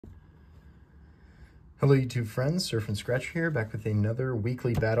Hello YouTube friends, Surf and Scratch here, back with another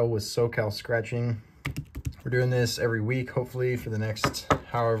weekly battle with SoCal Scratching. We're doing this every week, hopefully for the next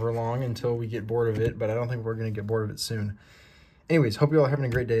however long until we get bored of it, but I don't think we're going to get bored of it soon. Anyways, hope you all are having a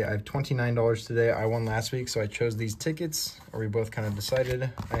great day. I have $29 today. I won last week, so I chose these tickets, or we both kind of decided.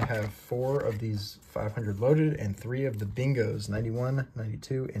 I have 4 of these 500 loaded and 3 of the bingos, 91,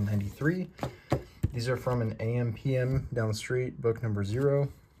 92, and 93. These are from an AM PM down the street, book number 0.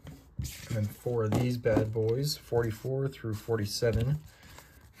 And then 4 of these bad boys, 44 through 47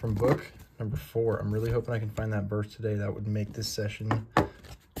 from book number 4. I'm really hoping I can find that burst today. That would make this session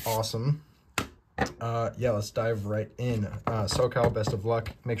awesome. Yeah, let's dive right in. SoCal, best of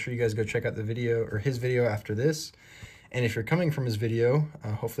luck. Make sure you guys go check out the video, or his video after this. And if you're coming from his video,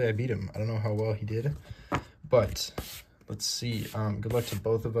 hopefully I beat him. I don't know how well he did, but let's see. Good luck to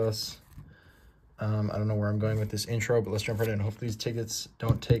both of us. I don't know where I'm going with this intro, but let's jump right in. Hopefully these tickets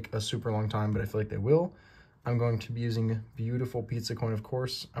don't take a super long time, but I feel like they will. I'm going to be using beautiful pizza coin, of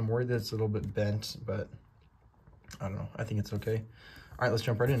course. I'm worried that it's a little bit bent, but I don't know. I think it's okay. All right, let's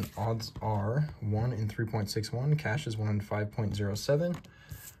jump right in. Odds are 1 in 3.61. Cash is 1 in 5.07.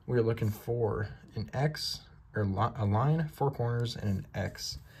 We're looking for an X, or a line, 4 corners, and an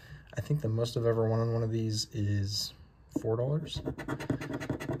X. I think the most I've ever won on one of these is $4,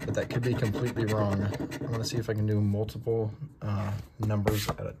 but that could be completely wrong. I want to see if I can do multiple numbers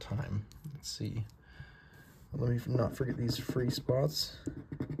at a time. Let's see. Let me not forget these free spots.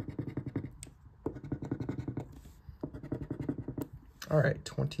 All right,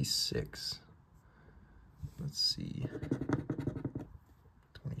 26. Let's see.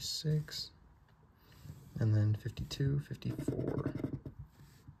 26. And then 52, 54.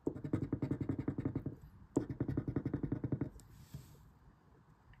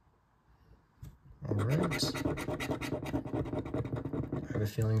 All right. I have a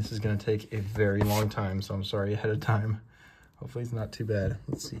feeling this is going to take a very long time, so I'm sorry ahead of time. Hopefully it's not too bad.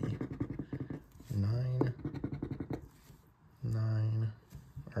 Let's see. 9. 9.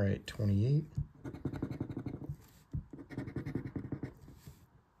 All right, 28.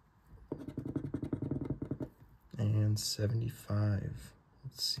 And 75.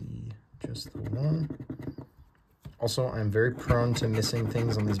 Let's see, just the 1. Also, I'm very prone to missing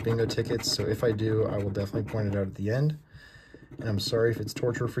things on these bingo tickets, so if I do, I will definitely point it out at the end. And I'm sorry if it's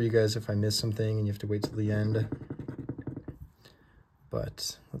torture for you guys if I miss something and you have to wait till the end.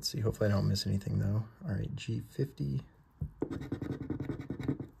 But let's see, hopefully I don't miss anything though. All right, G50.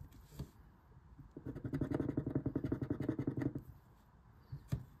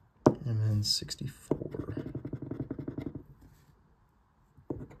 And then 64.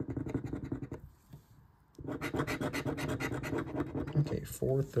 Okay,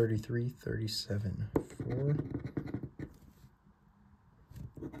 4, 33, 37. 4.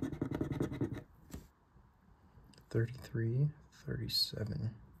 33, 37.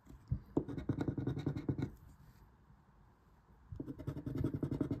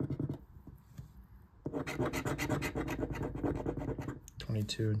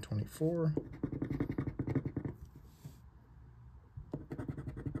 $22 and $24.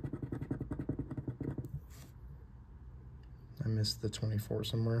 I missed the 24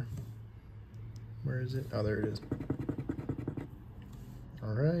 somewhere. Where is it? Oh, there it is.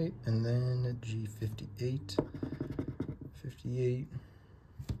 All right, and then G58, 58,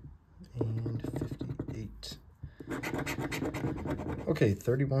 and 58. Okay,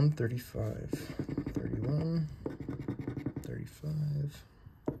 31, 35, 31, 35,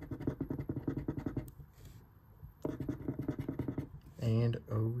 and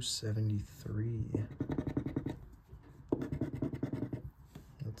 073.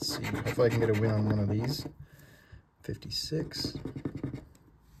 Let's see, hopefully I can get a win on one of these. 56.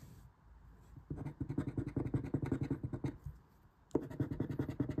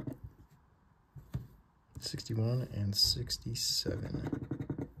 61 and 67.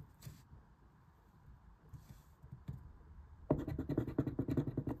 All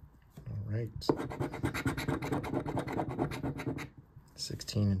right.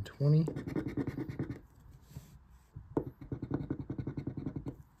 16 and 20.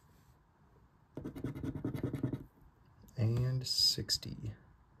 And 60.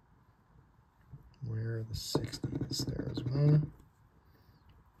 Where are the 60s? There's one.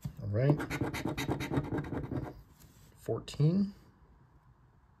 All right. 14.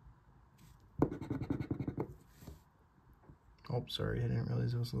 Oh, sorry, I didn't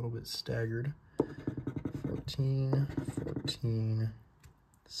realize it was a little bit staggered. 14, 14,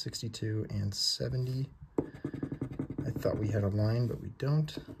 62, and 70. I thought we had a line, but we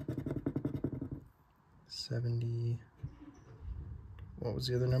don't. 70. What was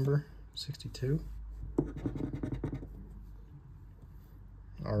the other number? 62?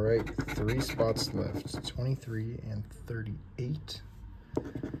 All right, 3 spots left, 23 and 38.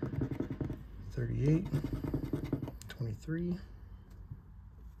 38, 23,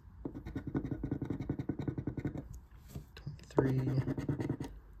 23,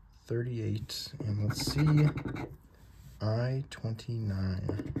 38, and let's see,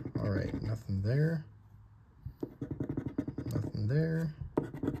 I-29. All right, nothing there, nothing there,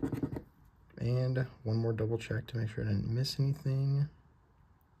 and one more double check to make sure I didn't miss anything.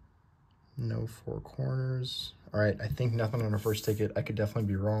 No 4 corners. All right, I think nothing on our first ticket. I could definitely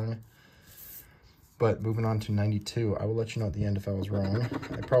be wrong. But moving on to 92, I will let you know at the end if I was wrong.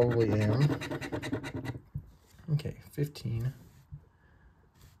 I probably am. Okay, 15.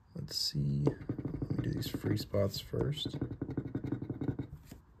 Let's see. Let me do these free spots first.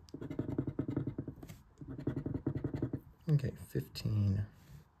 Okay, 15.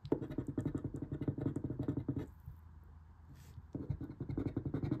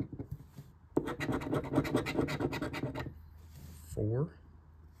 4.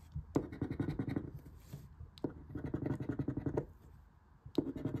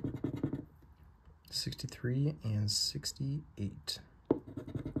 63 and 68.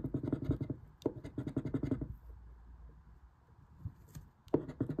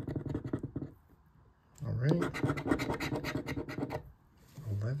 All right.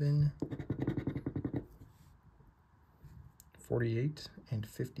 11, 48 and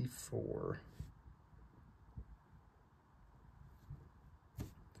 54.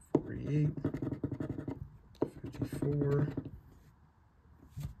 48, 54,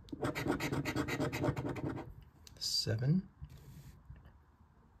 7,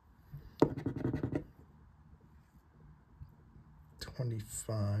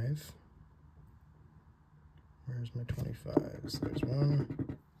 25. Where's my 25s? There's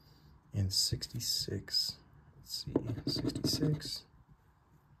one. And 66. Let's see, 66.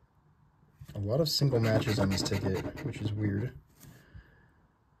 A lot of single matches on this ticket, which is weird.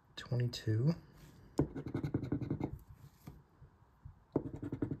 22.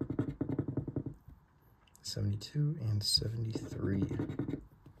 72 and 73.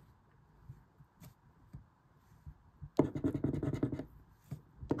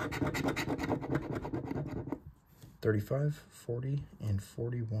 35, 40, and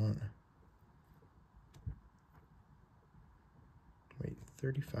 41. Wait,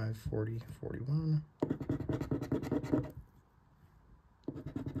 35, 40, 41.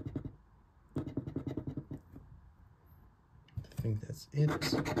 I think that's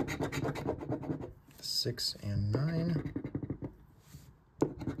it. 6 and 9.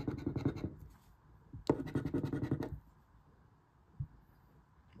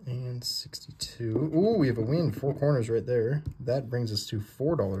 And 62. Ooh, we have a win. 4 corners right there. That brings us to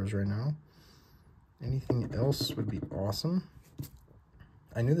 $4 right now. Anything else would be awesome.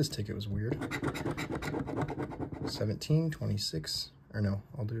 I knew this ticket was weird. 17, 26. Or no,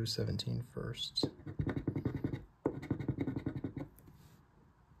 I'll do 17 first.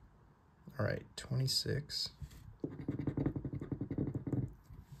 All right, 26.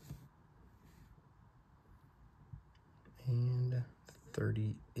 And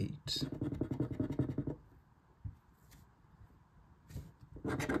 38.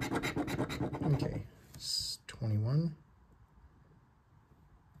 Okay, 21.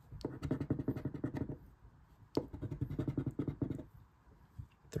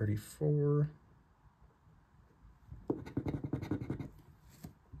 34.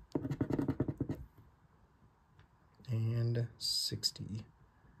 And 60.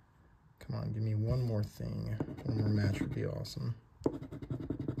 Come on, give me one more thing. One more match would be awesome.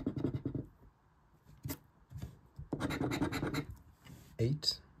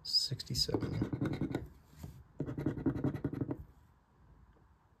 $8.67.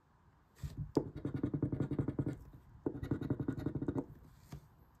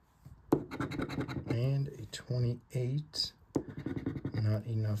 And a 28. Not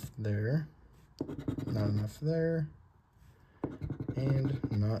enough there. Not enough there. And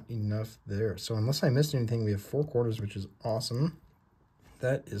not enough there. So unless I missed anything, we have 4 quarters, which is awesome.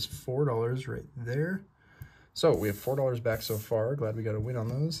 That is $4 right there. So we have $4 back so far. Glad we got a win on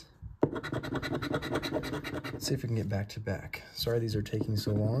those. Let's see if we can get back to back. Sorry these are taking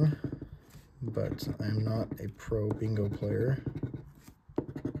so long, but I'm not a pro bingo player.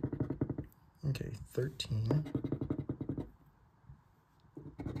 Okay, 13.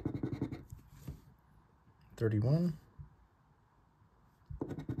 31.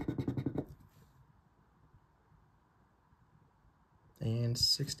 And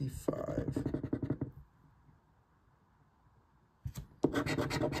 65.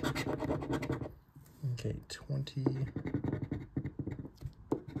 Okay, 20.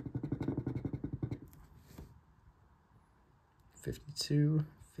 52,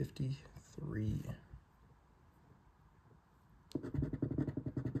 53.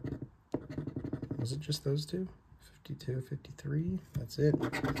 Was it just those two? 52, 53. That's it.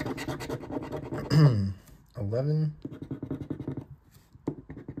 11.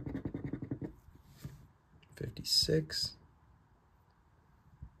 56.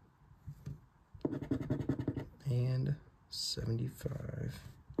 And 75.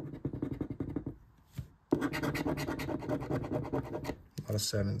 A lot of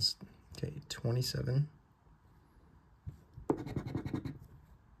sevens. Okay, 27.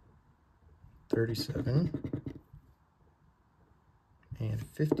 37. And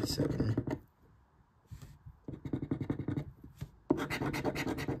 57.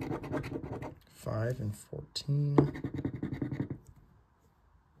 5 and 14.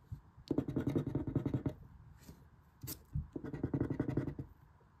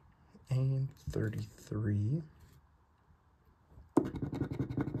 And 33.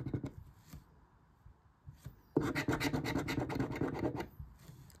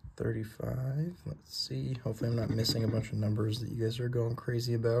 35. Let's see. Hopefully I'm not missing a bunch of numbers that you guys are going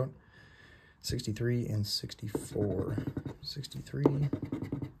crazy about. 63 and 64. 63,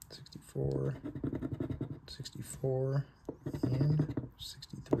 64, 64, and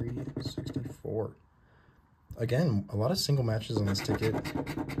 63, 64. Again, a lot of single matches on this ticket.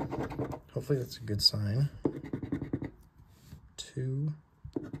 Hopefully that's a good sign. 2,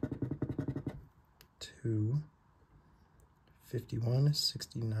 2, 51,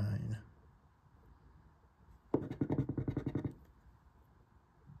 69.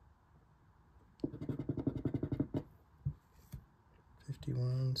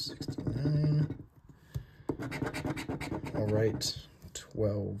 51, 69. All right,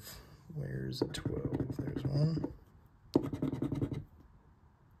 12. Where's a 12? There's one.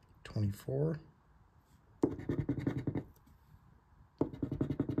 24.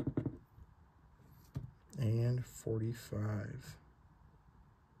 And 45.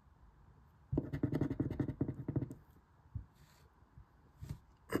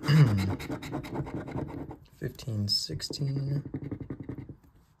 15, 16.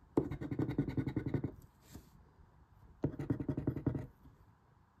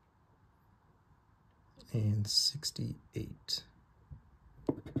 And 68.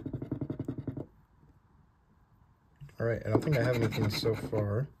 All right, I don't think I have anything so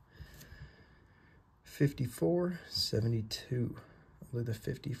far. 54, 72. I'll do the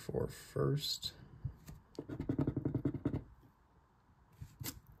 54 first.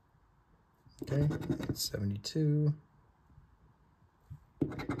 Okay, 72.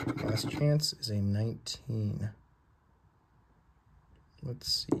 Last chance is a 19.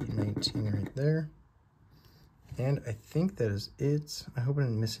 Let's see, 19 right there. And I think that is it. I hope I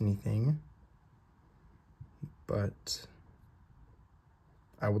didn't miss anything, but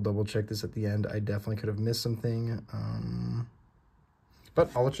I will double check this at the end. I definitely could have missed something, but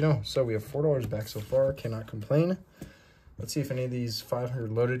I'll let you know. So we have $4 back so far, cannot complain. Let's see if any of these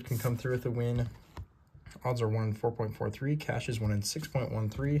 500 loaded can come through with a win. Odds are 1 in 4.43, cash is 1 in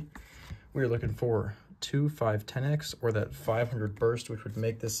 6.13. We are looking for 2 5 10x or that 500 burst, which would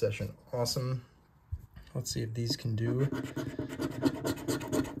make this session awesome. Let's see if these can do.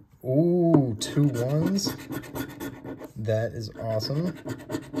 Ooh, 2 1s. That is awesome.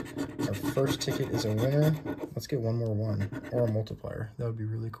 Our first ticket is a winner. Let's get one more 1 or a multiplier. That would be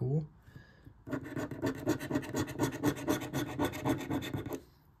really cool.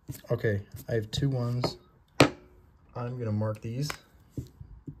 Okay, I have 2 1s. I'm gonna mark these.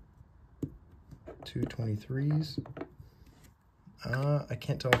 2 23s. I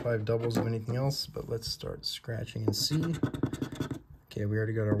can't tell if I have doubles of anything else, but let's start scratching and see. Okay, we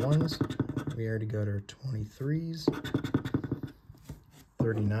already got our 1s. We already got our 23s.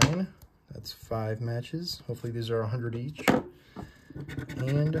 39. That's 5 matches. Hopefully these are 100 each.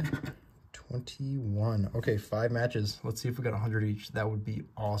 And 21. Okay, 5 matches. Let's see if we got 100 each. That would be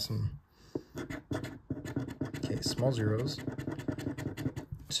awesome. Okay, small zeros.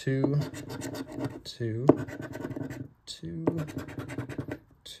 2, 2, 2,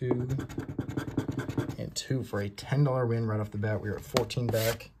 2, and 2 for a $10 win right off the bat. We are at 14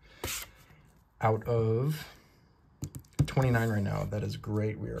 back out of 29 right now. That is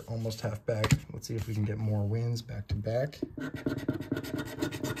great. We are almost half back. Let's see if we can get more wins back to back.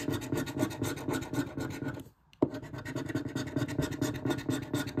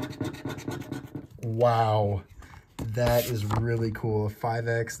 Wow. That is really cool.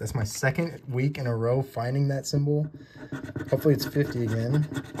 5x. That's my second week in a row finding that symbol. Hopefully it's 50 again.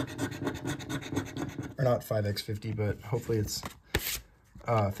 or not 5x50, but hopefully it's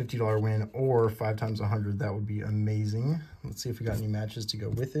 $50 win or 5 times 100. That would be amazing. Let's see if we got any matches to go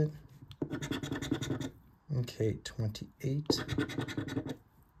with it. Okay, 28,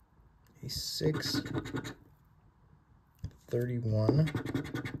 a 6, 31,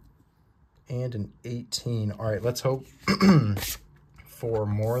 and an 18. All right, let's hope for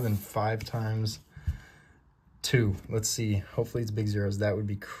more than 5 times 2. Let's see. Hopefully it's big zeros. That would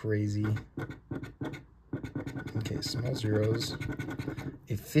be crazy. Okay, small zeros.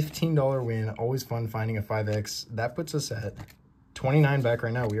 A $15 win. Always fun finding a 5x. That puts us at 29 back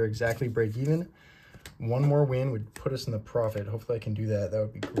right now. We are exactly break even. One more win would put us in the profit. Hopefully I can do that. That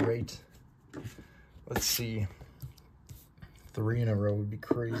would be great. Let's see. 3 in a row would be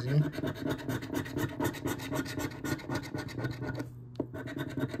crazy.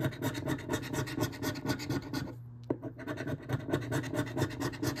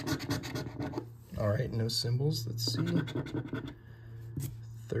 All right, no symbols. Let's see.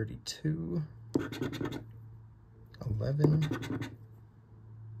 32, 11,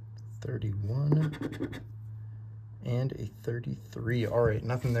 31, and a 33. All right,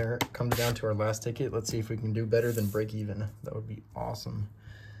 nothing there. Comes down to our last ticket. Let's see if we can do better than break even. That would be awesome.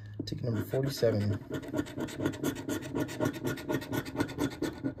 Ticket number 47.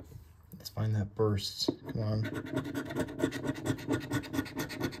 Let's find that burst. Come on.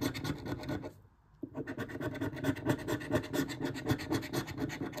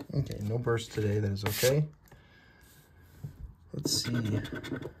 Okay, no burst today. That is okay. Let's see.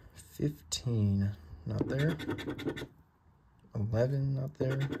 15, not there. 11, not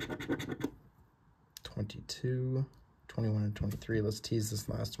there. 22, 21, and 23. Let's tease this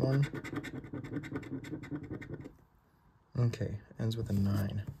last one. Okay, ends with a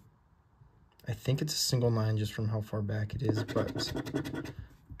 9. I think it's a single 9 just from how far back it is, but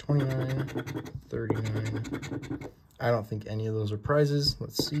 29, 39. I don't think any of those are prizes.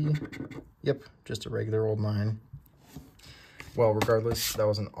 Let's see. Yep, just a regular old 9. Well, regardless, that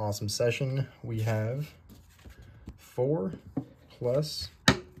was an awesome session. We have 4 plus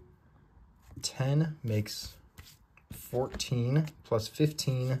 10 makes 14 plus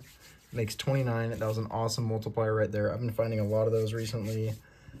 15 makes 29. That was an awesome multiplier right there. I've been finding a lot of those recently.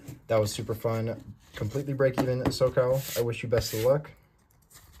 That was super fun. Completely break even, SoCal. I wish you best of luck.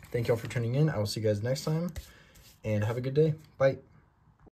 Thank y'all for tuning in. I will see you guys next time, and have a good day. Bye.